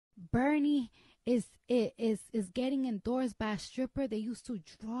Bernie is getting endorsed by a stripper they used to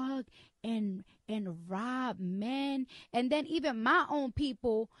drug and rob men, and then even my own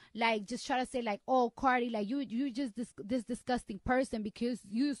people like just try to say like, oh, Cardi, like you just this disgusting person because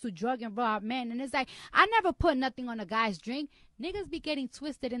you used to drug and rob men. And it's like, I never put nothing on a guy's drink. Niggas be getting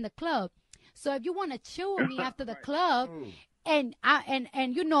twisted in the club. So if you want to chill with me after the club, and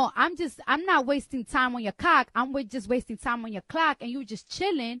you know, I'm not wasting time on your cock. I'm just wasting time on your clock, and you just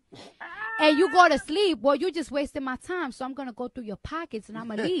chilling, and you go to sleep. Well, you just wasting my time, so I'm gonna go through your pockets and I'm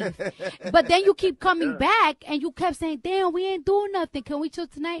gonna leave. But then you keep coming back, and you kept saying, "Damn, we ain't doing nothing. Can we chill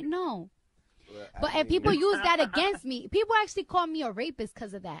tonight?" No. But and people use that against me. People actually call me a rapist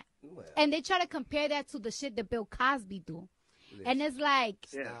because of that, and they try to compare that to the shit that Bill Cosby do. And it's like,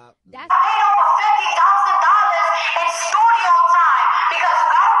 Stop. That's paid over $50,000 in studio